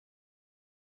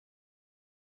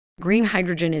Green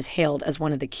hydrogen is hailed as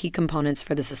one of the key components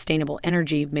for the sustainable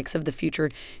energy mix of the future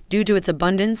due to its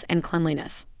abundance and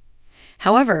cleanliness.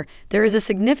 However, there is a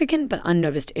significant but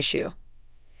unnoticed issue.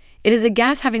 It is a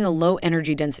gas having a low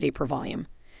energy density per volume.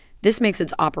 This makes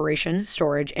its operation,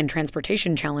 storage, and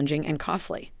transportation challenging and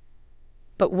costly.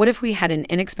 But what if we had an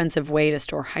inexpensive way to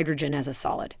store hydrogen as a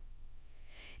solid?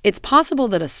 It's possible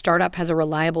that a startup has a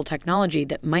reliable technology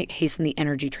that might hasten the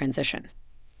energy transition.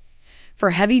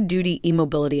 For heavy-duty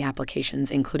e-mobility applications,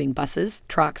 including buses,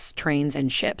 trucks, trains,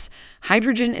 and ships,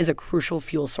 hydrogen is a crucial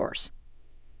fuel source.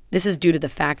 This is due to the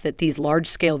fact that these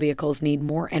large-scale vehicles need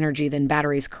more energy than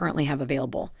batteries currently have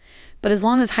available. But as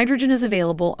long as hydrogen is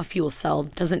available, a fuel cell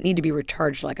doesn't need to be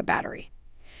recharged like a battery.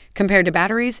 Compared to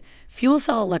batteries, fuel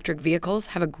cell electric vehicles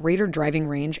have a greater driving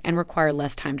range and require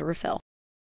less time to refill.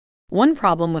 One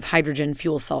problem with hydrogen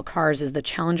fuel cell cars is the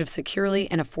challenge of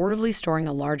securely and affordably storing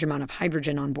a large amount of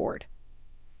hydrogen on board.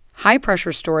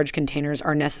 High-pressure storage containers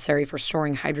are necessary for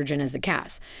storing hydrogen as a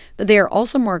gas, but they are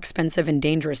also more expensive and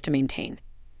dangerous to maintain.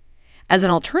 As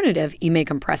an alternative, you may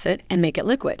compress it and make it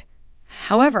liquid.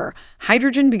 However,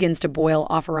 hydrogen begins to boil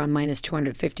off around minus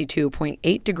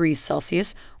 252.8 degrees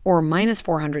Celsius or minus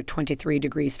 423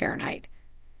 degrees Fahrenheit.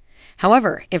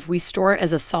 However, if we store it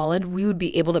as a solid, we would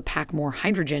be able to pack more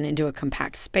hydrogen into a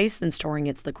compact space than storing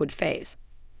its liquid phase.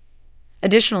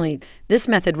 Additionally, this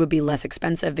method would be less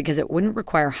expensive because it wouldn't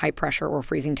require high pressure or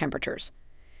freezing temperatures.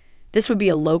 This would be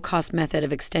a low-cost method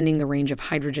of extending the range of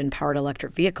hydrogen-powered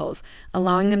electric vehicles,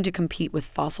 allowing them to compete with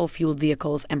fossil-fueled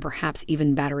vehicles and perhaps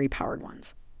even battery-powered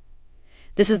ones.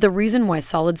 This is the reason why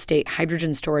solid-state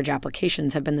hydrogen storage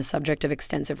applications have been the subject of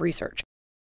extensive research.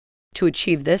 To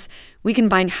achieve this, we can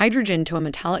bind hydrogen to a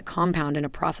metallic compound in a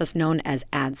process known as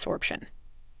adsorption.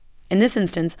 In this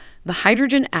instance, the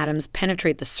hydrogen atoms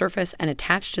penetrate the surface and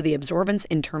attach to the absorbent's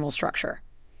internal structure.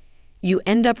 You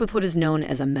end up with what is known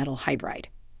as a metal hydride.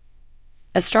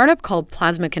 A startup called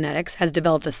Plasma Kinetics has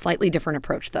developed a slightly different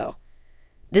approach, though.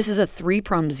 This is a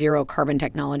 3-pronged zero-carbon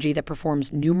technology that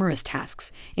performs numerous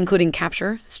tasks, including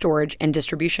capture, storage, and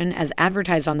distribution as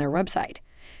advertised on their website.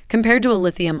 Compared to a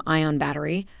lithium-ion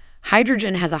battery,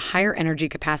 hydrogen has a higher energy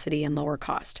capacity and lower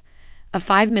cost. A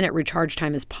 5-minute recharge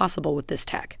time is possible with this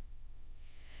tech.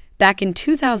 Back in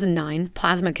 2009,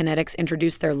 Plasma Kinetics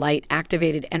introduced their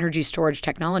light-activated energy storage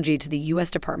technology to the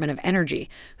U.S. Department of Energy,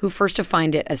 who first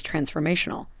defined it as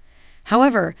transformational.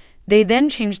 However, they then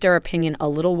changed their opinion a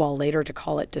little while later to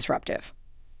call it disruptive.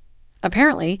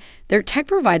 Apparently, their tech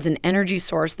provides an energy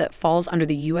source that falls under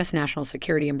the U.S. national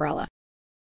security umbrella.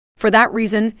 For that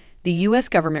reason, the U.S.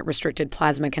 government restricted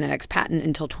Plasma Kinetics' patent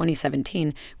until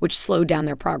 2017, which slowed down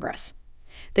their progress.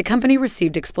 The company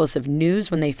received explosive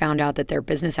news when they found out that their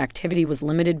business activity was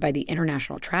limited by the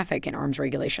international traffic and arms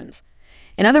regulations.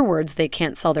 In other words, they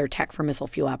can't sell their tech for missile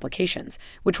fuel applications,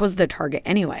 which was their target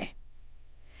anyway.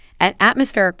 At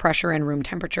atmospheric pressure and room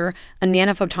temperature, a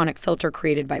nanophotonic filter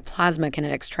created by Plasma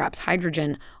Kinetics traps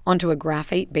hydrogen onto a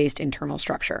graphite-based internal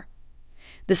structure.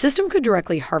 The system could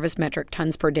directly harvest metric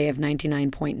tons per day of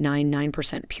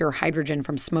 99.99% pure hydrogen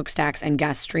from smokestacks and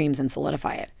gas streams and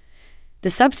solidify it. The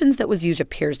substance that was used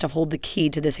appears to hold the key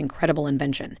to this incredible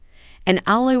invention. An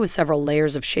alloy with several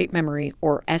layers of shape memory,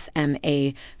 or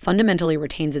SMA, fundamentally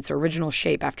retains its original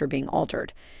shape after being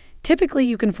altered. Typically,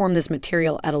 you can form this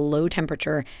material at a low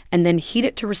temperature and then heat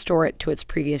it to restore it to its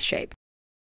previous shape.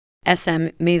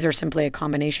 SMAs are simply a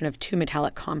combination of two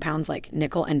metallic compounds like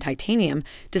nickel and titanium,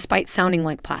 despite sounding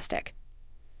like plastic.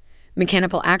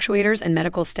 Mechanical actuators and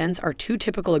medical stents are two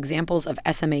typical examples of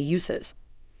SMA uses.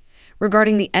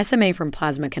 Regarding the SMA from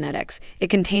Plasma Kinetics,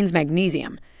 it contains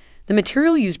magnesium. The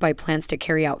material used by plants to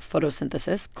carry out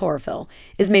photosynthesis, chlorophyll,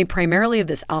 is made primarily of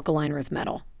this alkaline earth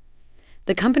metal.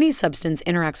 The company's substance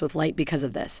interacts with light because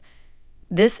of this.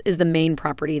 This is the main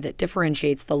property that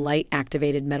differentiates the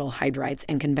light-activated metal hydrides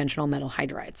and conventional metal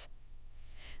hydrides.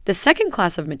 The second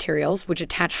class of materials, which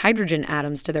attach hydrogen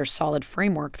atoms to their solid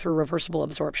framework through reversible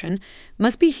absorption,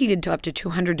 must be heated to up to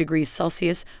 200 degrees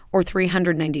Celsius or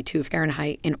 392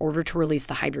 Fahrenheit in order to release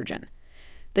the hydrogen.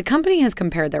 The company has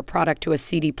compared their product to a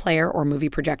CD player or movie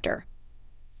projector.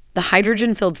 The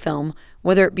hydrogen-filled film,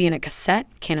 whether it be in a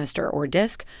cassette, canister, or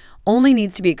disc, only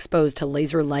needs to be exposed to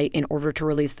laser light in order to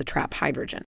release the trapped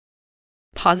hydrogen.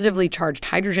 Positively charged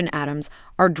hydrogen atoms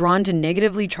are drawn to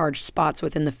negatively charged spots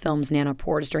within the film's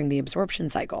nanopores during the absorption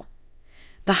cycle.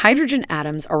 The hydrogen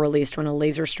atoms are released when a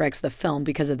laser strikes the film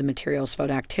because of the material's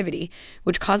photoactivity,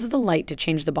 which causes the light to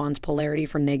change the bond's polarity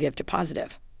from negative to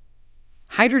positive.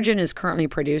 Hydrogen is currently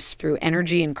produced through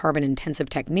energy and carbon-intensive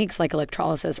techniques like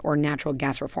electrolysis or natural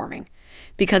gas reforming.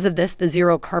 Because of this, the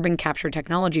zero carbon capture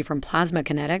technology from plasma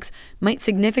kinetics might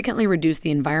significantly reduce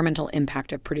the environmental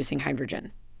impact of producing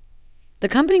hydrogen. The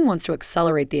company wants to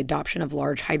accelerate the adoption of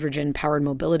large hydrogen-powered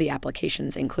mobility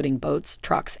applications, including boats,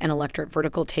 trucks, and electric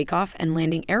vertical takeoff and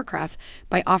landing aircraft,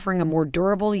 by offering a more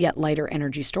durable yet lighter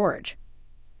energy storage.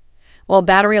 While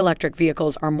battery electric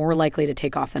vehicles are more likely to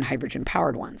take off than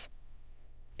hydrogen-powered ones,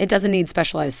 it doesn't need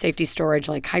specialized safety storage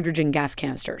like hydrogen gas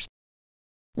canisters.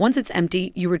 Once it's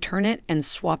empty, you return it and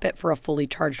swap it for a fully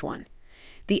charged one.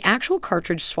 The actual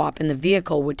cartridge swap in the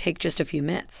vehicle would take just a few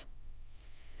minutes.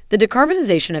 The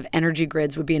decarbonization of energy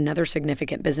grids would be another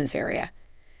significant business area.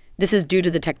 This is due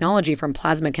to the technology from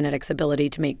plasma kinetics' ability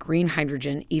to make green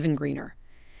hydrogen even greener.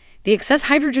 The excess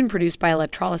hydrogen produced by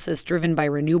electrolysis driven by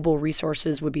renewable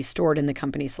resources would be stored in the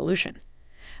company's solution.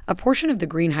 A portion of the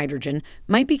green hydrogen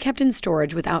might be kept in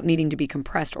storage without needing to be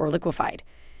compressed or liquefied.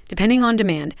 Depending on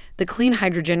demand, the clean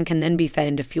hydrogen can then be fed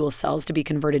into fuel cells to be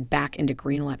converted back into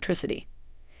green electricity.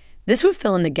 This would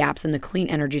fill in the gaps in the clean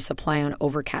energy supply on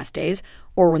overcast days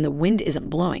or when the wind isn't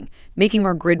blowing, making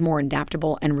our grid more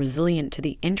adaptable and resilient to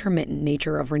the intermittent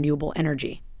nature of renewable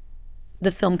energy.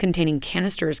 The film-containing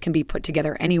canisters can be put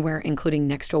together anywhere, including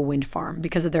next to a wind farm,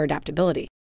 because of their adaptability.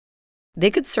 They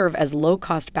could serve as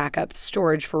low-cost backup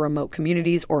storage for remote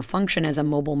communities or function as a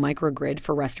mobile microgrid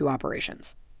for rescue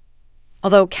operations.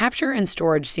 Although capture and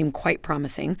storage seem quite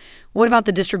promising, what about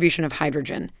the distribution of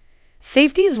hydrogen?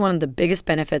 Safety is one of the biggest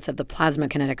benefits of the plasma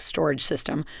kinetics storage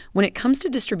system when it comes to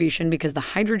distribution because the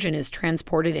hydrogen is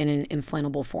transported in an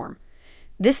inflammable form.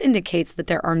 This indicates that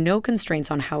there are no constraints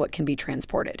on how it can be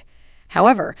transported.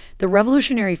 However, the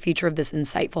revolutionary feature of this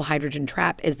insightful hydrogen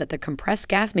trap is that the compressed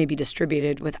gas may be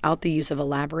distributed without the use of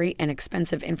elaborate and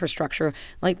expensive infrastructure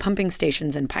like pumping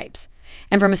stations and pipes.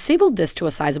 And from a single disk to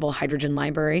a sizable hydrogen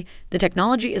library, the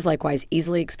technology is likewise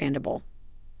easily expandable.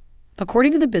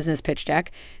 According to the business pitch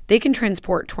deck, they can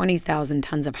transport 20,000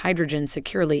 tons of hydrogen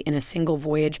securely in a single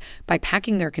voyage by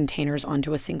packing their containers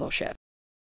onto a single ship.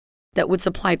 That would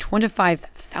supply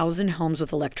 25,000 homes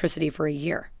with electricity for a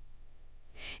year.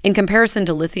 In comparison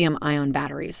to lithium-ion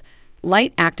batteries,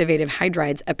 light-activated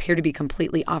hydrides appear to be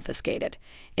completely obfuscated.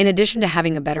 In addition to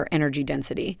having a better energy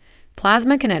density,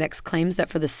 Plasma Kinetics claims that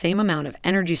for the same amount of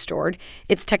energy stored,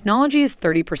 its technology is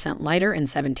 30% lighter and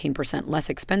 17% less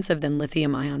expensive than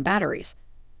lithium-ion batteries.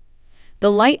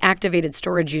 The light-activated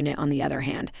storage unit, on the other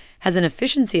hand, has an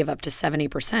efficiency of up to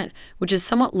 70%, which is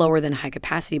somewhat lower than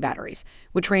high-capacity batteries,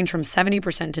 which range from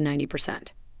 70% to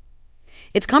 90%.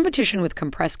 Its competition with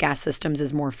compressed gas systems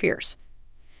is more fierce.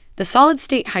 The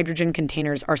solid-state hydrogen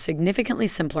containers are significantly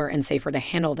simpler and safer to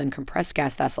handle than compressed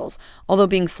gas vessels, although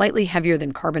being slightly heavier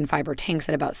than carbon fiber tanks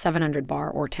at about 700 bar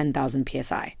or 10,000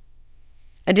 psi.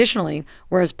 Additionally,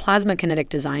 whereas plasma kinetic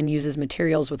design uses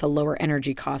materials with a lower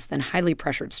energy cost than highly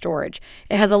pressured storage,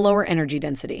 it has a lower energy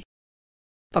density.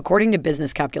 According to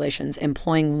business calculations,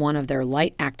 employing one of their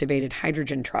light-activated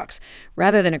hydrogen trucks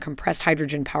rather than a compressed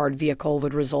hydrogen-powered vehicle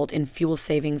would result in fuel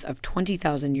savings of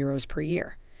 20,000 euros per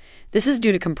year. This is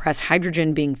due to compressed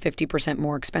hydrogen being 50%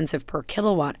 more expensive per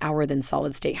kilowatt hour than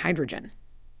solid-state hydrogen.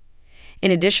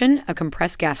 In addition, a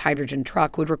compressed gas hydrogen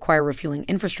truck would require refueling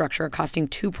infrastructure costing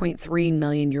 2.3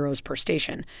 million euros per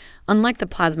station, unlike the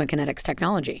plasma kinetics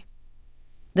technology.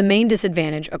 The main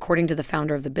disadvantage, according to the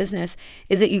founder of the business,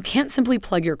 is that you can't simply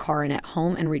plug your car in at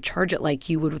home and recharge it like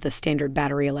you would with the standard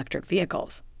battery electric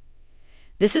vehicles.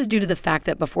 This is due to the fact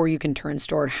that before you can turn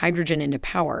stored hydrogen into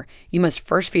power, you must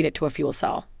first feed it to a fuel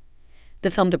cell.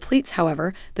 The film depletes,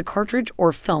 however, the cartridge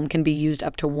or film can be used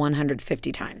up to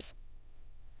 150 times.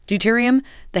 Deuterium,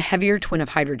 the heavier twin of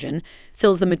hydrogen,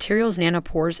 fills the material's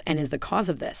nanopores and is the cause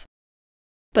of this.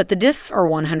 But the discs are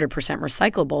 100%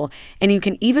 recyclable, and you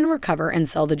can even recover and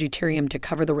sell the deuterium to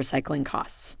cover the recycling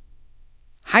costs.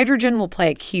 Hydrogen will play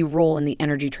a key role in the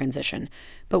energy transition,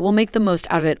 but we'll make the most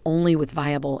out of it only with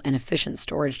viable and efficient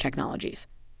storage technologies.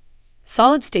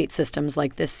 Solid-state systems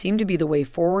like this seem to be the way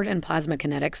forward, and plasma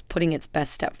kinetics putting its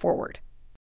best step forward.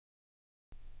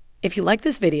 If you like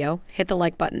this video, hit the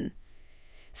like button.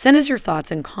 Send us your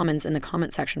thoughts and comments in the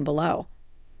comment section below.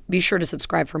 Be sure to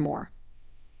subscribe for more.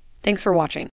 Thanks for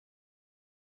watching.